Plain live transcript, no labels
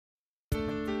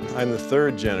I'm the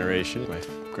third generation. My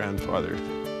grandfather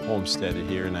homesteaded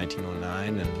here in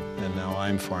 1909, and now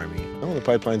I'm farming. Oh, the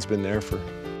pipeline's been there for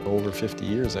over 50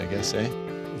 years, I guess, eh?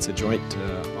 It's a joint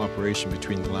operation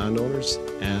between the landowners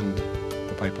and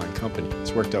the pipeline company.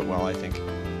 It's worked out well, I think.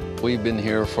 We've been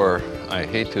here for, I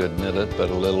hate to admit it, but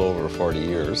a little over 40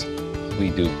 years.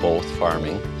 We do both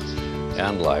farming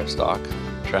and livestock.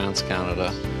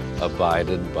 TransCanada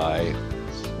abided by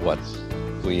what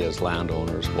we as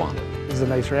landowners wanted. This is a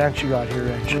nice ranch you got here,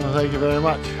 Ranch. Well, thank you very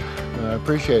much. I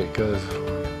appreciate it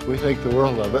because we think the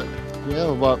world of it. We have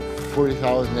about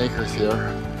 40,000 acres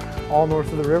here. All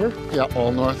north of the river? Yeah,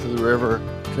 all north of the river.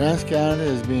 TransCanada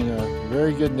has been a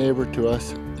very good neighbor to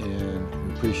us, and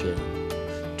we appreciate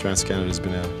it. TransCanada has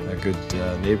been a good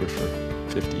neighbor for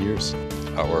 50 years.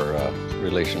 Our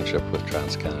relationship with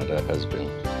TransCanada has been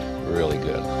really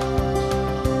good.